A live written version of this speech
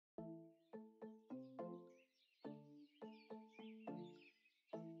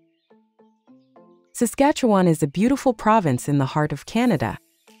Saskatchewan is a beautiful province in the heart of Canada,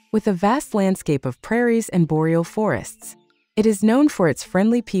 with a vast landscape of prairies and boreal forests. It is known for its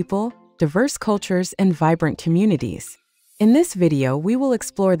friendly people, diverse cultures, and vibrant communities. In this video, we will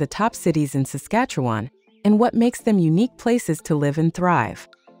explore the top cities in Saskatchewan and what makes them unique places to live and thrive.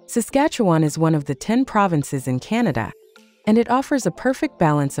 Saskatchewan is one of the 10 provinces in Canada, and it offers a perfect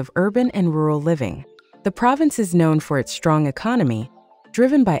balance of urban and rural living. The province is known for its strong economy,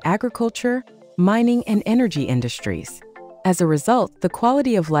 driven by agriculture, mining, and energy industries. As a result, the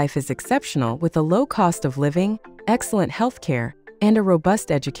quality of life is exceptional with a low cost of living, excellent healthcare, and a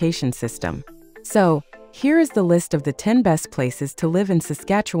robust education system. So, here is the list of the 10 best places to live in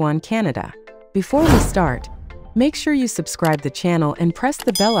Saskatchewan, Canada. Before we start, make sure you subscribe the channel and press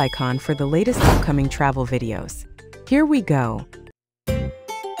the bell icon for the latest upcoming travel videos. Here we go.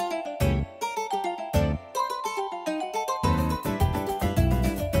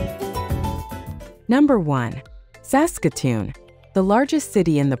 Number 1. Saskatoon. The largest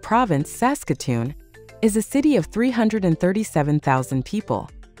city in the province, Saskatoon, is a city of 337,000 people.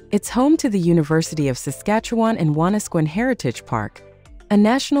 It's home to the University of Saskatchewan and Wanisquan Heritage Park, a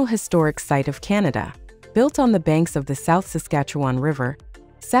National Historic Site of Canada. Built on the banks of the South Saskatchewan River,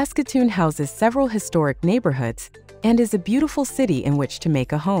 Saskatoon houses several historic neighborhoods and is a beautiful city in which to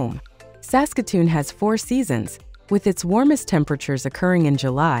make a home. Saskatoon has 4 seasons, with its warmest temperatures occurring in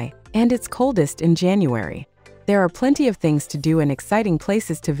July and its coldest in January. There are plenty of things to do and exciting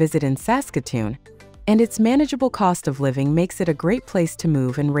places to visit in Saskatoon, and its manageable cost of living makes it a great place to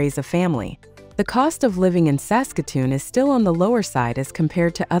move and raise a family. The cost of living in Saskatoon is still on the lower side as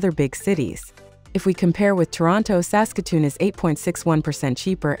compared to other big cities. If we compare with Toronto, Saskatoon is 8.61%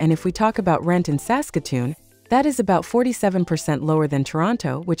 cheaper, and if we talk about rent in Saskatoon, that is about 47% lower than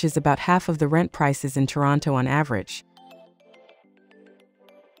Toronto, which is about half of the rent prices in Toronto on average.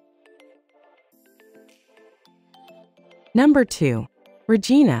 Number 2.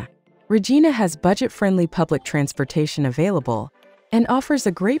 Regina. Regina has budget-friendly public transportation available and offers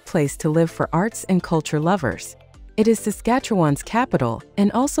a great place to live for arts and culture lovers. It is Saskatchewan's capital and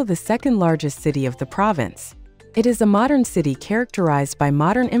also the second largest city of the province. It is a modern city characterized by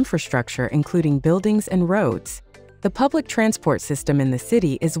modern infrastructure including buildings and roads. The public transport system in the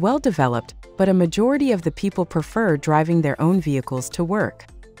city is well developed, but a majority of the people prefer driving their own vehicles to work.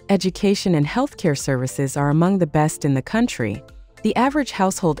 Education and healthcare services are among the best in the country. The average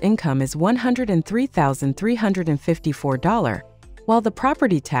household income is $103,354, while the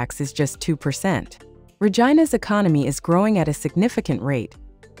property tax is just 2%. Regina's economy is growing at a significant rate,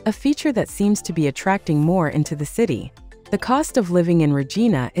 a feature that seems to be attracting more into the city. The cost of living in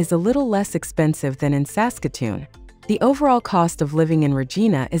Regina is a little less expensive than in Saskatoon. The overall cost of living in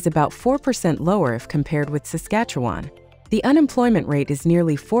Regina is about 4% lower if compared with Saskatchewan. The unemployment rate is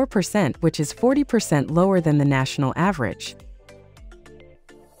nearly 4%, which is 40% lower than the national average.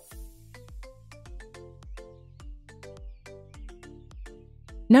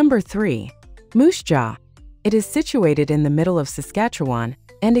 Number 3. Moose Jaw. It is situated in the middle of Saskatchewan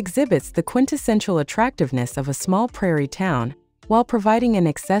and exhibits the quintessential attractiveness of a small prairie town while providing an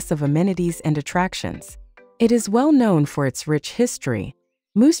excess of amenities and attractions. It is well known for its rich history.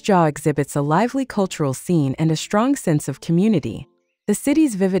 Moose Jaw exhibits a lively cultural scene and a strong sense of community. The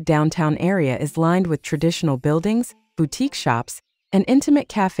city's vivid downtown area is lined with traditional buildings, boutique shops, and intimate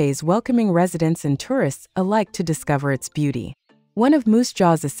cafes welcoming residents and tourists alike to discover its beauty. One of Moose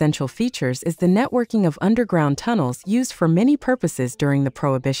Jaw's essential features is the networking of underground tunnels used for many purposes during the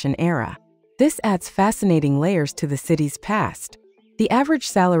Prohibition era. This adds fascinating layers to the city's past. The average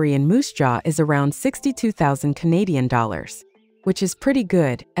salary in Moose Jaw is around 62,000 Canadian dollars, which is pretty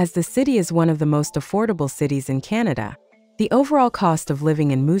good, as the city is one of the most affordable cities in Canada. The overall cost of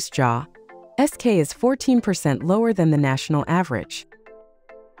living in Moose Jaw, SK, is 14% lower than the national average.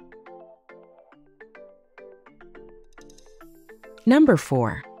 Number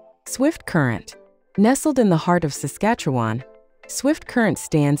 4. Swift Current. Nestled in the heart of Saskatchewan, Swift Current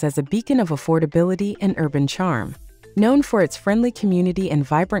stands as a beacon of affordability and urban charm. Known for its friendly community and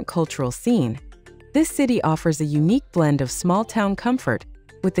vibrant cultural scene, this city offers a unique blend of small-town comfort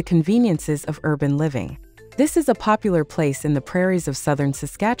with the conveniences of urban living. This is a popular place in the prairies of southern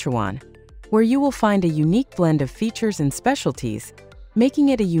Saskatchewan, where you will find a unique blend of features and specialties, making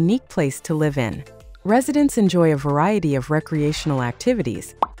it a unique place to live in. Residents enjoy a variety of recreational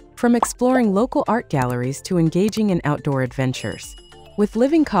activities, from exploring local art galleries to engaging in outdoor adventures. With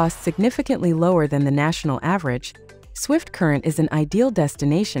living costs significantly lower than the national average, Swift Current is an ideal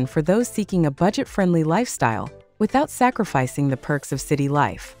destination for those seeking a budget-friendly lifestyle without sacrificing the perks of city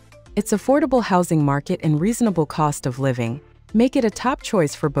life. Its affordable housing market and reasonable cost of living, make it a top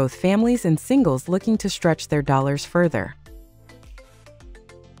choice for both families and singles looking to stretch their dollars further.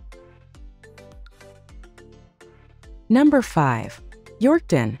 Number 5.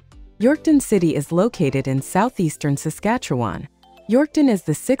 Yorkton. Yorkton City is located in southeastern Saskatchewan. Yorkton is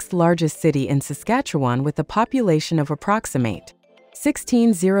the 6th largest city in Saskatchewan with a population of approximate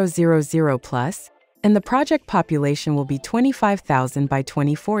 16,000 plus, and the project population will be 25,000 by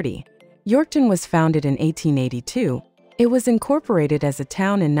 2040. Yorkton was founded in 1882. It was incorporated as a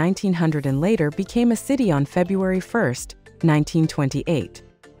town in 1900 and later became a city on February 1, 1928.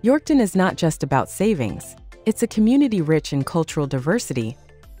 Yorkton is not just about savings. It's a community rich in cultural diversity,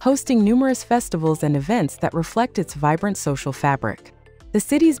 hosting numerous festivals and events that reflect its vibrant social fabric. The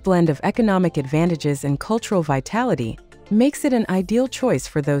city's blend of economic advantages and cultural vitality makes it an ideal choice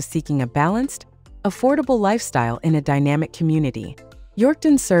for those seeking a balanced, affordable lifestyle in a dynamic community.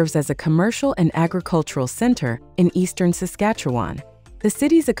 Yorkton serves as a commercial and agricultural center in eastern Saskatchewan. The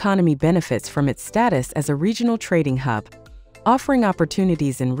city's economy benefits from its status as a regional trading hub, offering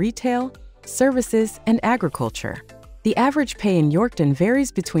opportunities in retail, services, and agriculture. The average pay in Yorkton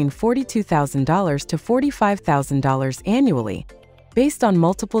varies between $42,000 to $45,000 annually, based on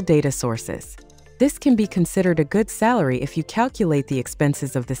multiple data sources. This can be considered a good salary if you calculate the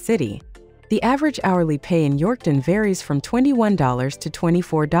expenses of the city. The average hourly pay in Yorkton varies from $21 to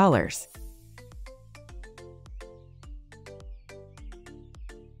 $24.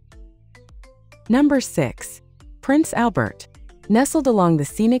 Number 6. Prince Albert. Nestled along the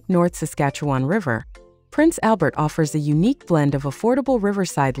scenic North Saskatchewan River, Prince Albert offers a unique blend of affordable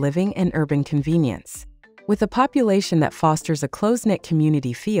riverside living and urban convenience. With a population that fosters a close-knit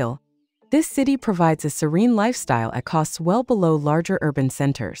community feel, this city provides a serene lifestyle at costs well below larger urban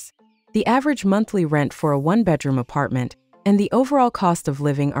centers. The average monthly rent for a one-bedroom apartment and the overall cost of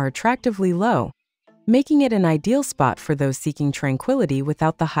living are attractively low, making it an ideal spot for those seeking tranquility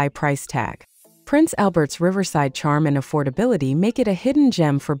without the high price tag. Prince Albert's riverside charm and affordability make it a hidden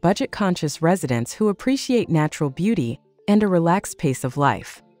gem for budget-conscious residents who appreciate natural beauty and a relaxed pace of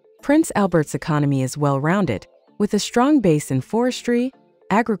life. Prince Albert's economy is well-rounded, with a strong base in forestry,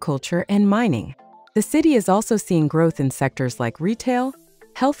 agriculture, and mining. The city is also seeing growth in sectors like retail,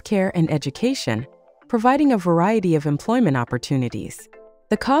 healthcare, and education, providing a variety of employment opportunities.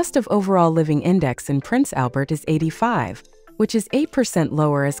 The cost of overall living index in Prince Albert is 85, which is 8%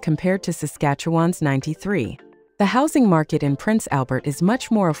 lower as compared to Saskatchewan's 93. The housing market in Prince Albert is much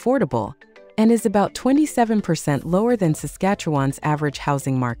more affordable and is about 27% lower than Saskatchewan's average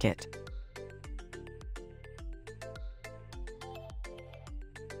housing market.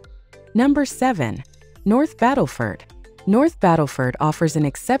 Number 7. North Battleford. North Battleford offers an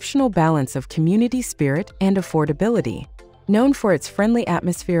exceptional balance of community spirit and affordability. Known for its friendly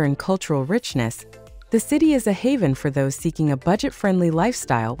atmosphere and cultural richness, the city is a haven for those seeking a budget-friendly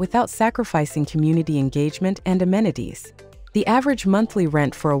lifestyle without sacrificing community engagement and amenities. The average monthly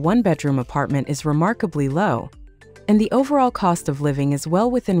rent for a one-bedroom apartment is remarkably low, and the overall cost of living is well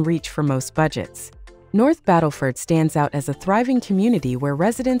within reach for most budgets. North Battleford stands out as a thriving community where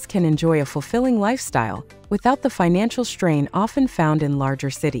residents can enjoy a fulfilling lifestyle without the financial strain often found in larger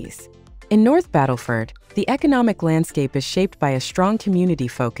cities. In North Battleford, the economic landscape is shaped by a strong community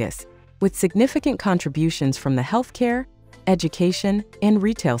focus, with significant contributions from the healthcare, education, and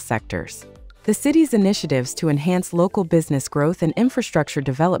retail sectors. The city's initiatives to enhance local business growth and infrastructure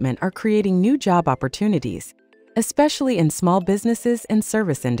development are creating new job opportunities, especially in small businesses and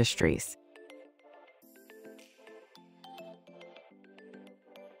service industries.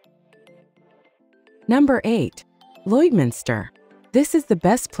 Number 8. Lloydminster. This is the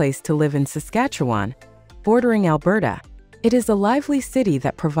best place to live in Saskatchewan, bordering Alberta. It is a lively city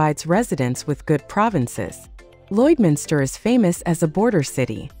that provides residents with good provinces. Lloydminster is famous as a border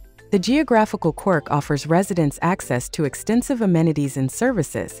city. The geographical quirk offers residents access to extensive amenities and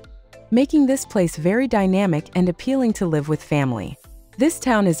services, making this place very dynamic and appealing to live with family. This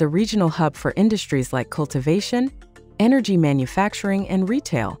town is a regional hub for industries like cultivation, energy manufacturing, and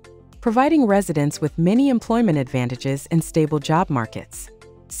retail, providing residents with many employment advantages and stable job markets.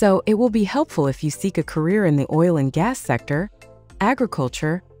 So, it will be helpful if you seek a career in the oil and gas sector,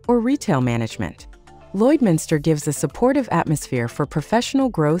 agriculture, or retail management. Lloydminster gives a supportive atmosphere for professional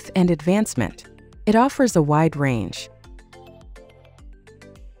growth and advancement. It offers a wide range.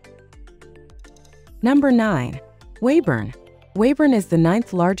 Number 9. Weyburn. Weyburn is the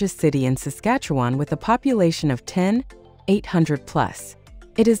 9th largest city in Saskatchewan with a population of 10,800 plus.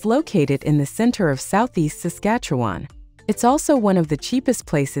 It is located in the center of southeast Saskatchewan. It's also one of the cheapest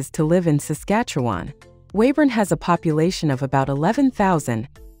places to live in Saskatchewan. Weyburn has a population of about 11,000,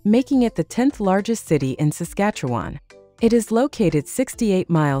 making it the 10th largest city in Saskatchewan. It is located 68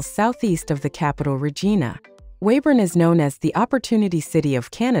 miles southeast of the capital Regina. Weyburn is known as the Opportunity City of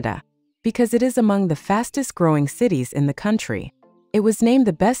Canada because it is among the fastest-growing cities in the country. It was named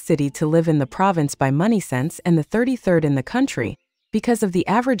the best city to live in the province by MoneySense and the 33rd in the country because of the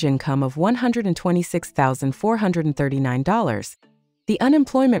average income of $126,439, the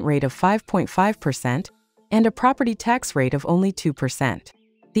unemployment rate of 5.5%, and a property tax rate of only 2%.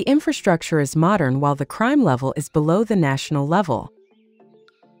 The infrastructure is modern while the crime level is below the national level.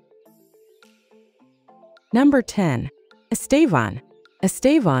 Number 10. Estevan.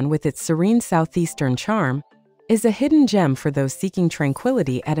 Estevan, with its serene southeastern charm, is a hidden gem for those seeking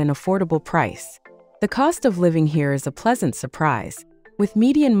tranquility at an affordable price. The cost of living here is a pleasant surprise, with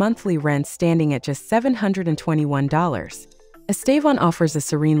median monthly rent standing at just $721. Estevan offers a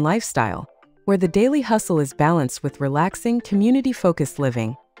serene lifestyle, where the daily hustle is balanced with relaxing, community-focused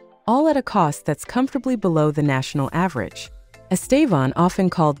living, all at a cost that's comfortably below the national average. Estevan, often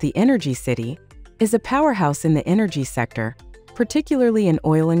called the Energy City, is a powerhouse in the energy sector, particularly in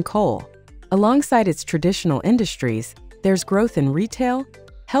oil and coal. Alongside its traditional industries, there's growth in retail,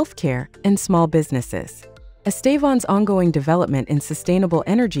 healthcare, and small businesses. Estevan's ongoing development in sustainable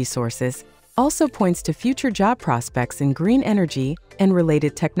energy sources also points to future job prospects in green energy and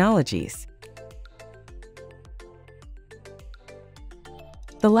related technologies.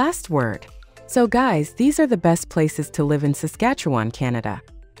 The last word. So guys, these are the best places to live in Saskatchewan, Canada.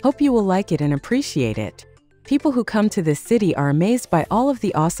 Hope you will like it and appreciate it. People who come to this city are amazed by all of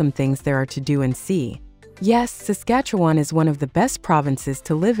the awesome things there are to do and see. Yes, Saskatchewan is one of the best provinces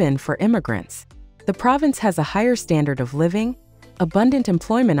to live in for immigrants. The province has a higher standard of living, abundant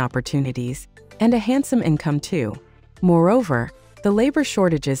employment opportunities, and a handsome income too. Moreover, the labor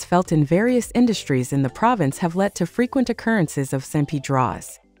shortages felt in various industries in the province have led to frequent occurrences of SMP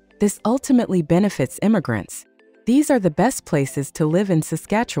draws. This ultimately benefits immigrants. These are the best places to live in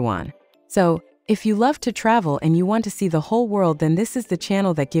Saskatchewan. So, if you love to travel and you want to see the whole world, then this is the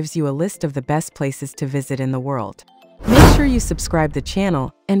channel that gives you a list of the best places to visit in the world. Make sure you subscribe the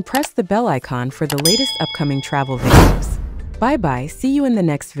channel and press the bell icon for the latest upcoming travel videos. Bye bye, see you in the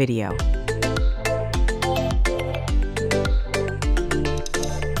next video.